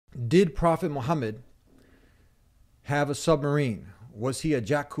Did Prophet Muhammad have a submarine? Was he a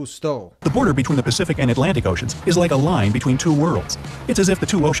Jacques Cousteau? The border between the Pacific and Atlantic Oceans is like a line between two worlds. It's as if the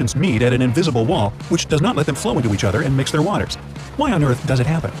two oceans meet at an invisible wall, which does not let them flow into each other and mix their waters. Why on earth does it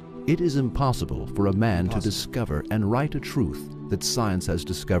happen? It is impossible for a man to discover and write a truth that science has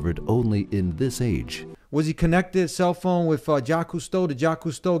discovered only in this age. Was he connected cell phone with Jacques Cousteau? Did Jacques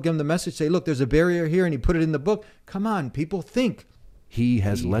Cousteau give him the message, say, look, there's a barrier here, and he put it in the book? Come on, people, think. He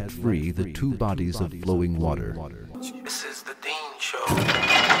has let free the two bodies of flowing water. This is the Dean Show.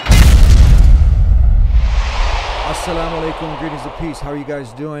 Assalamu alaikum, greetings of peace. How are you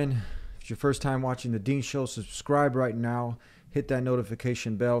guys doing? If it's your first time watching the Dean Show, subscribe right now. Hit that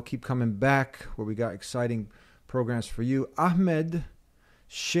notification bell. Keep coming back where we got exciting programs for you. Ahmed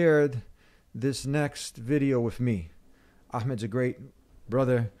shared this next video with me. Ahmed's a great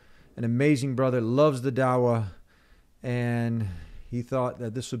brother, an amazing brother, loves the dawah, and he thought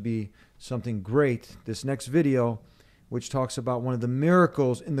that this would be something great. This next video, which talks about one of the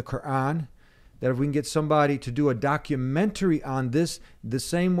miracles in the Quran, that if we can get somebody to do a documentary on this, the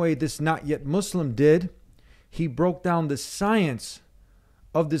same way this Not Yet Muslim did, he broke down the science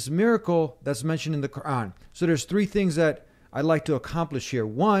of this miracle that's mentioned in the Quran. So there's three things that I'd like to accomplish here.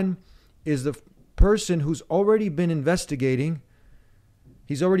 One is the person who's already been investigating.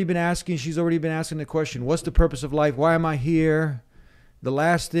 He's already been asking, she's already been asking the question, what's the purpose of life? Why am I here? The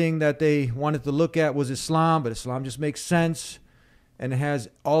last thing that they wanted to look at was Islam, but Islam just makes sense. And it has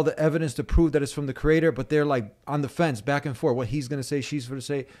all the evidence to prove that it's from the Creator, but they're like on the fence, back and forth. What he's going to say, she's going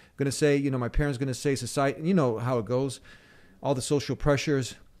to say, you know, my parents going to say, society, you know how it goes. All the social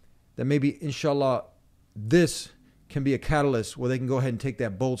pressures, that maybe, inshallah, this can be a catalyst where they can go ahead and take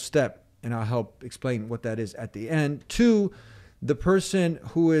that bold step. And I'll help explain what that is at the end. Two, the person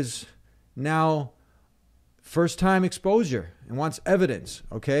who is now first time exposure and wants evidence,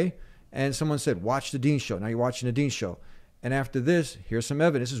 okay? And someone said, watch the Dean Show. Now you're watching the Dean Show. And after this, here's some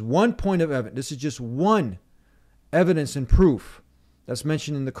evidence. This is one point of evidence. This is just one evidence and proof that's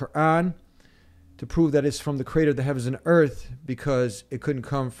mentioned in the Quran to prove that it's from the Creator of the heavens and earth, because it couldn't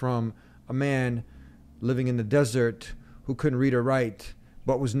come from a man living in the desert who couldn't read or write,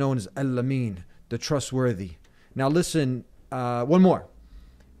 but was known as Al-Amin, the trustworthy. Now listen, one more.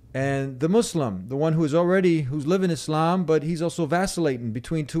 And the Muslim, the one who's living Islam, but he's also vacillating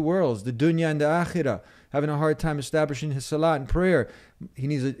between two worlds, the dunya and the akhirah, having a hard time establishing his salah and prayer. He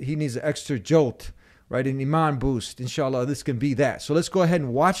needs an extra jolt, right? An iman boost. Inshallah, this can be that. So let's go ahead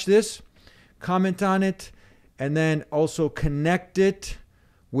and watch this, comment on it, and then also connect it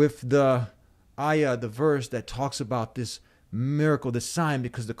with the ayah, the verse that talks about this miracle, the sign,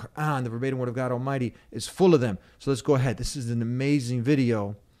 because the Quran, the verbatim word of God Almighty, is full of them. So let's go ahead. This is an amazing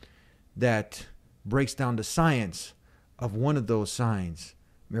video that breaks down the science of one of those signs,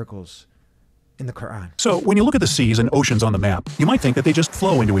 miracles in the Quran. So, when you look at the seas and oceans on the map, you might think that they just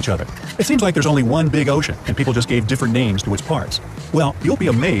flow into each other. It seems like there's only one big ocean, and people just gave different names to its parts. Well, you'll be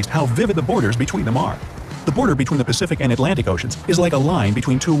amazed how vivid the borders between them are. The border between the Pacific and Atlantic Oceans is like a line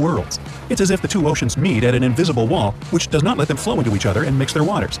between two worlds. It's as if the two oceans meet at an invisible wall, which does not let them flow into each other and mix their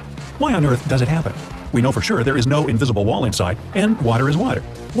waters. Why on earth does it happen? We know for sure there is no invisible wall inside, and water is water.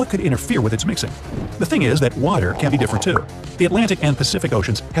 What could interfere with its mixing? The thing is that water can be different too. The Atlantic and Pacific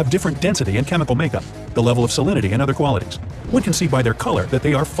Oceans have different density and chemical makeup, the level of salinity and other qualities. One can see by their color that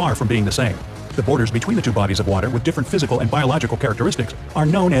they are far from being the same. The borders between the two bodies of water with different physical and biological characteristics are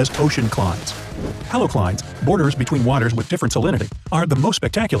known as ocean clines. Haloclines, borders between waters with different salinity, are the most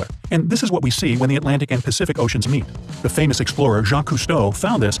spectacular, and this is what we see when the Atlantic and Pacific Oceans meet. The famous explorer Jacques Cousteau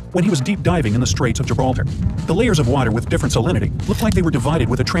found this when he was deep diving in the Straits of Gibraltar. The layers of water with different salinity looked like they were divided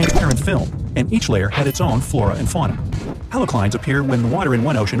with a transparent film, and each layer had its own flora and fauna. Haloclines appear when the water in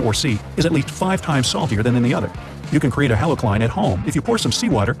one ocean or sea is at least 5 times saltier than in the other. You can create a halocline at home if you pour some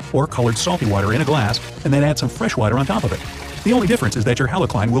seawater or colored salty water in a glass and then add some fresh water on top of it. The only difference is that your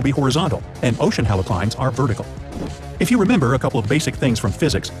halocline will be horizontal, and ocean haloclines are vertical. If you remember a couple of basic things from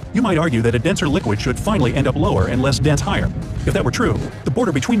physics, you might argue that a denser liquid should finally end up lower and less dense higher. If that were true, the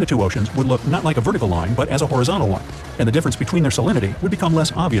border between the two oceans would look not like a vertical line, but as a horizontal one, and the difference between their salinity would become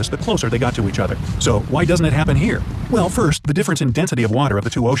less obvious the closer they got to each other. So why doesn't it happen here? Well, first, the difference in density of water of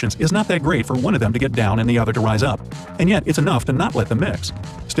the two oceans is not that great for one of them to get down and the other to rise up, and yet it's enough to not let them mix.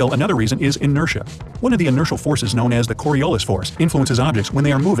 Still, another reason is inertia. One of the inertial forces known as the Coriolis force influences objects when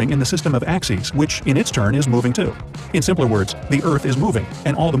they are moving in the system of axes, which in its turn is moving too. In simpler words, the Earth is moving,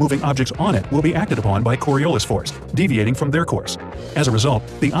 and all the moving objects on it will be acted upon by Coriolis force, deviating from their course. As a result,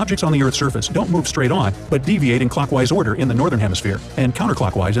 the objects on the Earth's surface don't move straight on, but deviate in clockwise order in the northern hemisphere and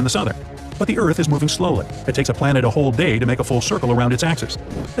counterclockwise in the southern. But the Earth is moving slowly. It takes a planet a whole day to make a full circle around its axis.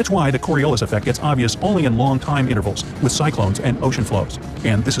 That's why the Coriolis effect gets obvious only in long time intervals, with cyclones and ocean flows.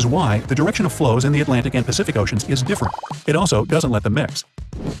 And this is why the direction of flows in the Atlantic and Pacific Oceans is different. It also doesn't let them mix.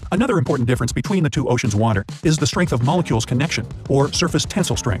 Another important difference between the two oceans' water is the strength of molecules' connection, or surface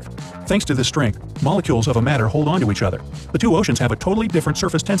tensile strength. Thanks to this strength, molecules of a matter hold on to each other. The two oceans have a totally different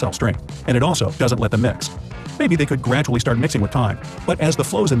surface tensile strength, and it also doesn't let them mix. Maybe they could gradually start mixing with time, but as the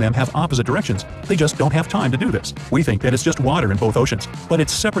flows in them have opposite directions, they just don't have time to do this. We think that it's just water in both oceans, but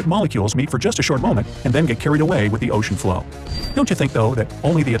its separate molecules meet for just a short moment and then get carried away with the ocean flow. Don't you think, though, that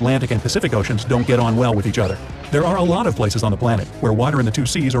only the Atlantic and Pacific Oceans don't get on well with each other? There are a lot of places on the planet where water in the two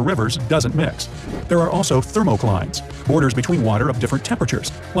seas or rivers doesn't mix. There are also thermoclines, borders between water of different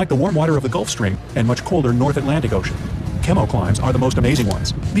temperatures, like the warm water of the Gulf Stream and much colder North Atlantic Ocean. Chemoclines are the most amazing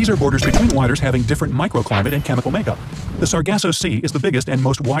ones. These are borders between waters having different microclimate and chemical makeup. The Sargasso Sea is the biggest and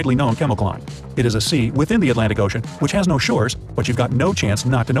most widely known chemocline. It is a sea within the Atlantic Ocean, which has no shores, but you've got no chance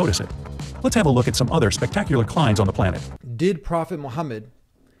not to notice it. Let's have a look at some other spectacular clines on the planet. Did Prophet Muhammad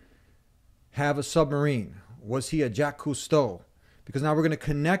have a submarine? Was he a Jacques Cousteau? Because now we're going to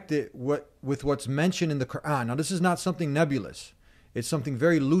connect it with what's mentioned in the Quran. Now, this is not something nebulous. It's something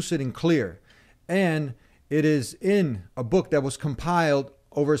very lucid and clear. And it is in a book that was compiled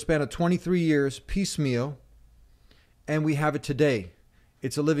over a span of 23 years, piecemeal, and we have it today.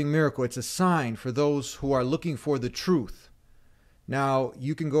 It's a living miracle. It's a sign for those who are looking for the truth. Now,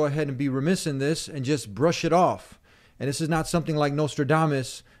 you can go ahead and be remiss in this and just brush it off. And this is not something like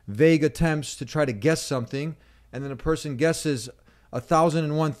Nostradamus, vague attempts to try to guess something, and then a person guesses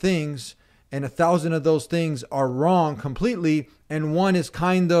 1,001 things, and 1,000 of those things are wrong completely, and one is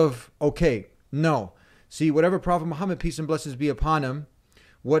kind of okay. No. See, whatever Prophet Muhammad, peace and blessings be upon him,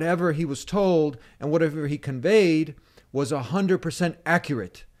 whatever he was told and whatever he conveyed was 100%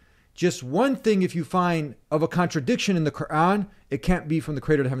 accurate. Just one thing, if you find of a contradiction in the Quran, it can't be from the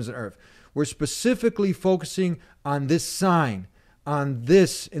creator of the heavens and earth. We're specifically focusing on this sign, on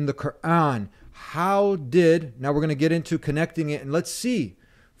this in the Quran. Now we're going to get into connecting it, and let's see,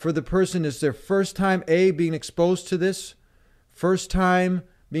 for the person, is their first time, being exposed to this, first time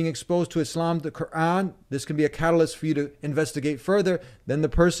being exposed to Islam, the Quran. This can be a catalyst for you to investigate further. Then the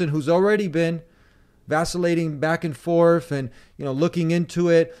person who's already been vacillating back and forth and looking into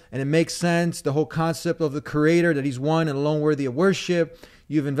it, and it makes sense, the whole concept of the creator, that he's one and alone worthy of worship.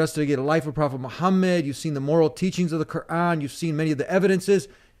 You've investigated the life of Prophet Muhammad, you've seen the moral teachings of the Quran, you've seen many of the evidences.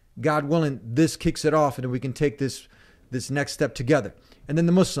 God willing, this kicks it off, and then we can take this next step together. And then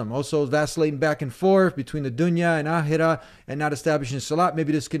the Muslim also is vacillating back and forth between the dunya and akhirah and not establishing salat.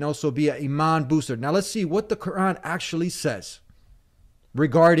 Maybe this can also be an iman booster. Now let's see what the Quran actually says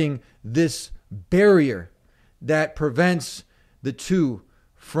regarding this barrier that prevents the two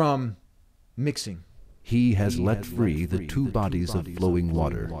from mixing. He has let free the two bodies of flowing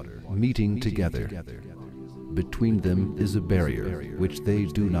water, meeting together. Between them is a barrier which they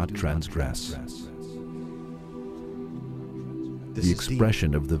do not transgress. The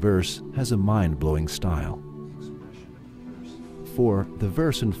expression of the verse has a mind-blowing style. For the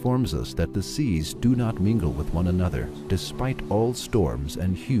verse informs us that the seas do not mingle with one another, despite all storms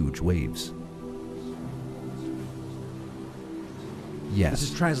and huge waves. Yes,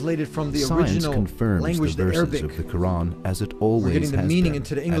 this is translated from the science original confirms language, the the verses Arabic. of the Quran as it always getting the has meaning been,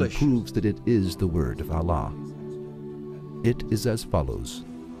 into the English. and proves that it is the word of Allah. It is as follows.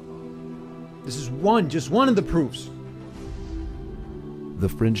 This is just one of the proofs. The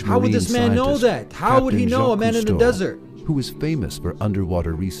French How would marine this man know scientist, that? How would he Captain know? A Jacques man in the Cousteau, desert. who is famous for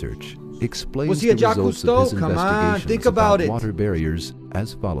underwater research, explains Was he a the Jacques results Cousteau? of his Come on, investigations think about it. water barriers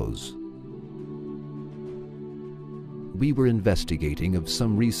as follows. We were investigating of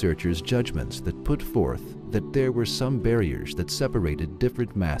some researchers' judgments that put forth that there were some barriers that separated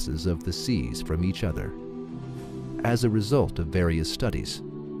different masses of the seas from each other. As a result of various studies,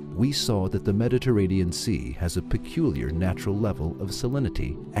 we saw that the Mediterranean Sea has a peculiar natural level of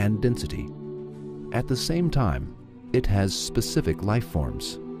salinity and density. At the same time, it has specific life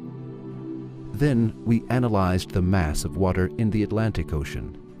forms. Then we analyzed the mass of water in the Atlantic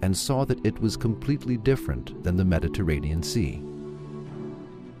Ocean and saw that it was completely different than the Mediterranean Sea.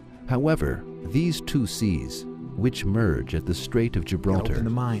 However, these two seas, which merge at the Strait of Gibraltar,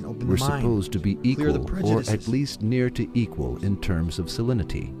 were supposed to be equal or at least near to equal in terms of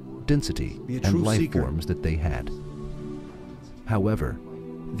salinity, density, and life forms that they had. However,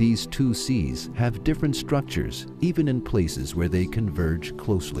 these two seas have different structures even in places where they converge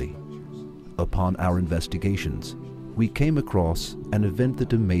closely. Upon our investigations, we came across an event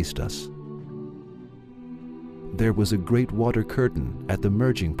that amazed us. there was a great water curtain at the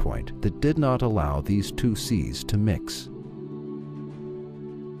merging point that did not allow these two seas to mix.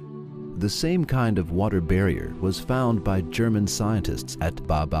 The same kind of water barrier was found by German scientists at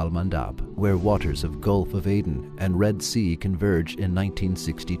Bab al-Mandab, where waters of Gulf of Aden and Red Sea converge in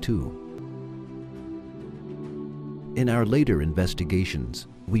 1962. In our later investigations,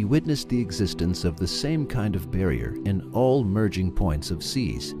 we witnessed the existence of the same kind of barrier in all merging points of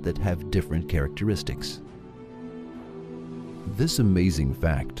seas that have different characteristics. This amazing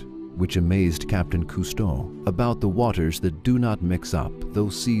fact, which amazed Captain Cousteau about the waters that do not mix up though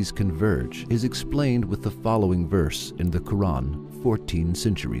seas converge, is explained with the following verse in the Quran 14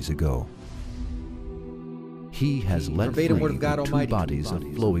 centuries ago. He has let free the two bodies of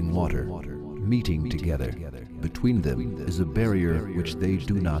flowing water, meeting together. Between them is a barrier which they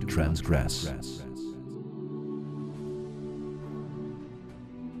do not transgress.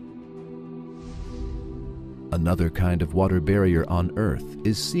 Another kind of water barrier on Earth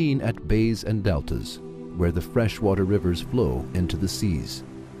is seen at bays and deltas, where the freshwater rivers flow into the seas.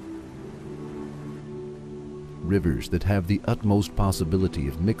 Rivers that have the utmost possibility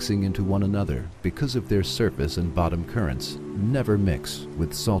of mixing into one another because of their surface and bottom currents never mix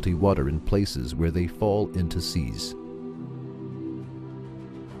with salty water in places where they fall into seas.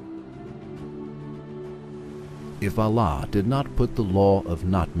 If Allah did not put the law of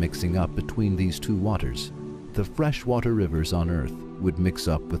not mixing up between these two waters, the freshwater rivers on Earth would mix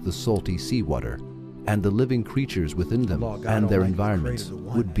up with the salty seawater, and the living creatures within them and their environments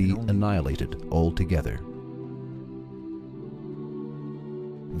would be annihilated altogether.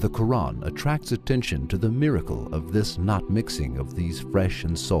 The Quran attracts attention to the miracle of this not mixing of these fresh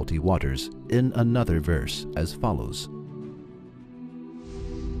and salty waters in another verse as follows.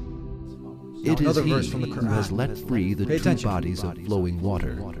 It is He who has let free the two bodies of flowing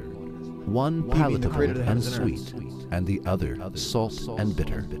water, one palatable and sweet, and the other salt and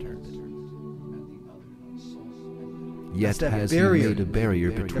bitter. Yet has He made a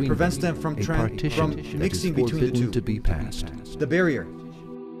barrier between prevents them, them from a partition that mixing is between the forbidden two. to be passed. The barrier.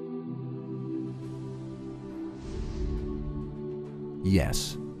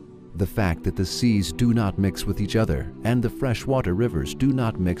 Yes, the fact that the seas do not mix with each other and the freshwater rivers do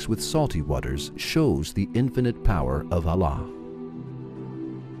not mix with salty waters shows the infinite power of Allah.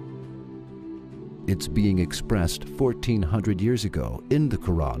 Its being expressed 1400 years ago in the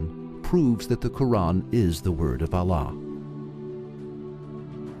Quran proves that the Quran is the word of Allah.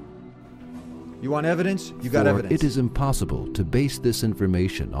 You want evidence? You got For evidence. it is impossible to base this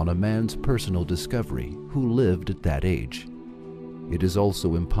information on a man's personal discovery who lived at that age. It is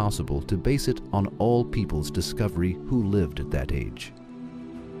also impossible to base it on all people's discovery who lived at that age.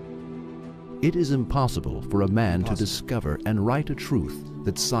 It is impossible for a man to discover and write a truth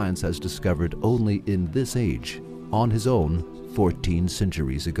that science has discovered only in this age, on his own 14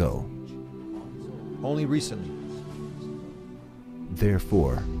 centuries ago. Only recently.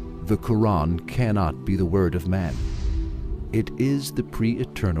 Therefore, the Quran cannot be the word of man. It is the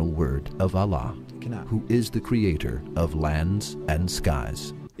pre-eternal word of Allah, who is the creator of lands and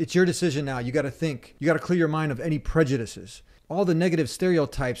skies. It's your decision now. You got to think. You got to clear your mind of any prejudices, all the negative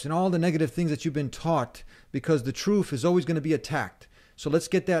stereotypes and all the negative things that you've been taught, because the truth is always going to be attacked. So let's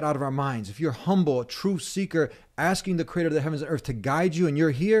get that out of our minds. If you're humble, a truth seeker, asking the creator of the heavens and earth to guide you, and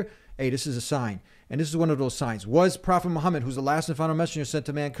you're here, hey, this is a sign. And this is one of those signs. Was Prophet Muhammad, who's the last and final messenger sent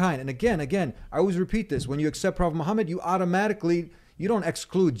to mankind. And again, I always repeat this. When you accept Prophet Muhammad, you don't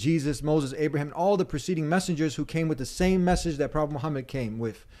exclude Jesus, Moses, Abraham, and all the preceding messengers who came with the same message that Prophet Muhammad came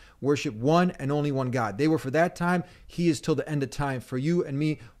with. Worship one and only one God. They were for that time. He is till the end of time for you and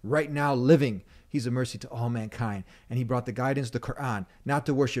me right now living. He's a mercy to all mankind. And he brought the guidance, the Quran, not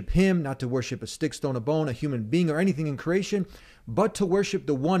to worship him, not to worship a stick, stone, a bone, a human being, or anything in creation, but to worship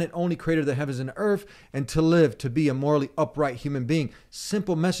the one and only creator of the heavens and earth, and to live, to be a morally upright human being.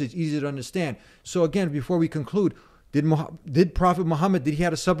 Simple message, easy to understand. So again, before we conclude, did Prophet Muhammad, did he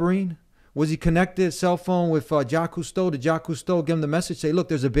have a submarine? Was he connected, cell phone, with Jacques Cousteau? Did Jacques Cousteau give him the message, say, look,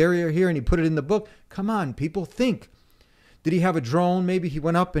 there's a barrier here, and he put it in the book? Come on, people, think. Did he have a drone? Maybe he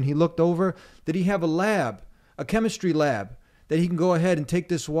went up and he looked over. Did he have a lab, a chemistry lab, that he can go ahead and take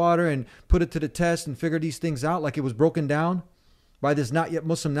this water and put it to the test and figure these things out like it was broken down by this not yet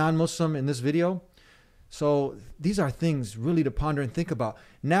Muslim, non-Muslim in this video? So these are things really to ponder and think about.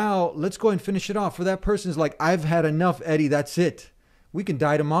 Now, let's go and finish it off. For that person is like, I've had enough, Eddie, that's it. We can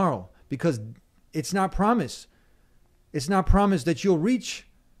die tomorrow, because it's not promised. It's not promised that you'll reach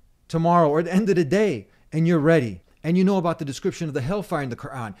tomorrow or the end of the day and you're ready. And you know about the description of the hellfire in the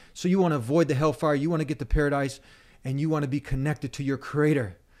Quran. So you want to avoid the hellfire, you want to get to paradise, and you want to be connected to your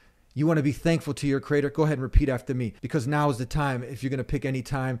creator. You want to be thankful to your Creator? Go ahead and repeat after me, because now is the time. If you're going to pick any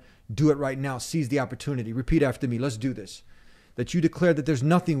time, do it right now. Seize the opportunity. Repeat after me. Let's do this. That you declare that there's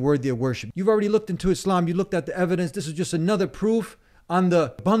nothing worthy of worship. You've already looked into Islam. You looked at the evidence. This is just another proof on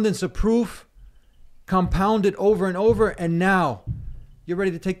the abundance of proof, compounded over and over. And now you're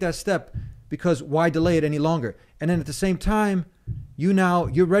ready to take that step, because why delay it any longer? And then at the same time,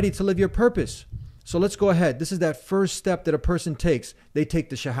 you're ready to live your purpose. So let's go ahead. This is that first step that a person takes. They take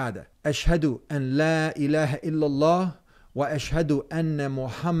the shahada. Ashhadu an la ilaha illallah wa ashhadu anna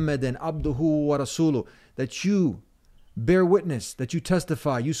Muhammadan abduhu wa rasuluh. That you bear witness, that you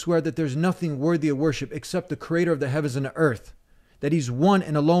testify, you swear that there's nothing worthy of worship except the Creator of the heavens and the earth. That He's one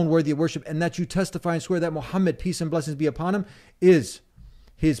and alone worthy of worship, and that you testify and swear that Muhammad, peace and blessings be upon him, is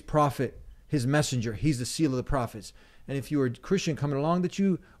His prophet, His messenger. He's the seal of the prophets. And if you were a Christian coming along, that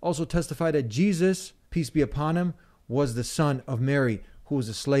you also testify that Jesus, peace be upon him, was the son of Mary, who was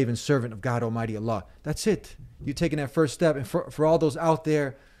a slave and servant of God Almighty Allah. That's it. You're taking that first step. And for all those out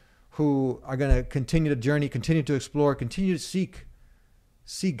there who are going to continue the journey, continue to explore, continue to seek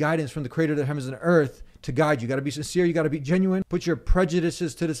guidance from the Creator of the heavens and the earth to guide you. You got to be sincere. You got to be genuine. Put your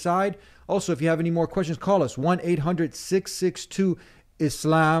prejudices to the side. Also, if you have any more questions, call us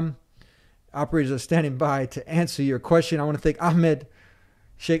 1-800-662-ISLAM. Operators are standing by to answer your question. I want to thank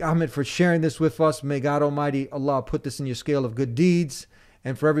Sheikh Ahmed, for sharing this with us. May God Almighty Allah put this in your scale of good deeds.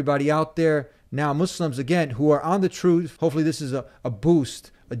 And for everybody out there, now Muslims again, who are on the truth, hopefully this is a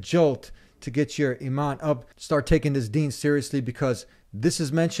boost, a jolt to get your iman up. Start taking this deen seriously, because this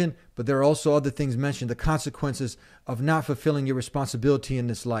is mentioned, but there are also other things mentioned. The consequences of not fulfilling your responsibility in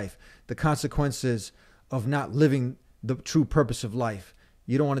this life. The consequences of not living the true purpose of life.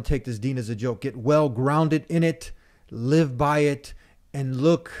 You don't want to take this deen as a joke. Get well grounded in it, live by it, and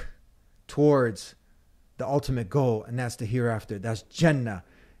look towards the ultimate goal, and that's the hereafter. That's Jannah.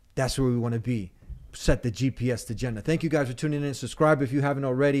 That's where we want to be. Set the GPS to Jannah. Thank you guys for tuning in. Subscribe if you haven't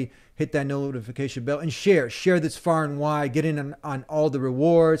already. Hit that notification bell and share. Share this far and wide. Get in on all the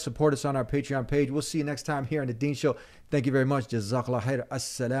rewards. Support us on our Patreon page. We'll see you next time here on The Deen Show. Thank you very much. Jazakallah khair.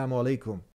 Assalamu alaikum.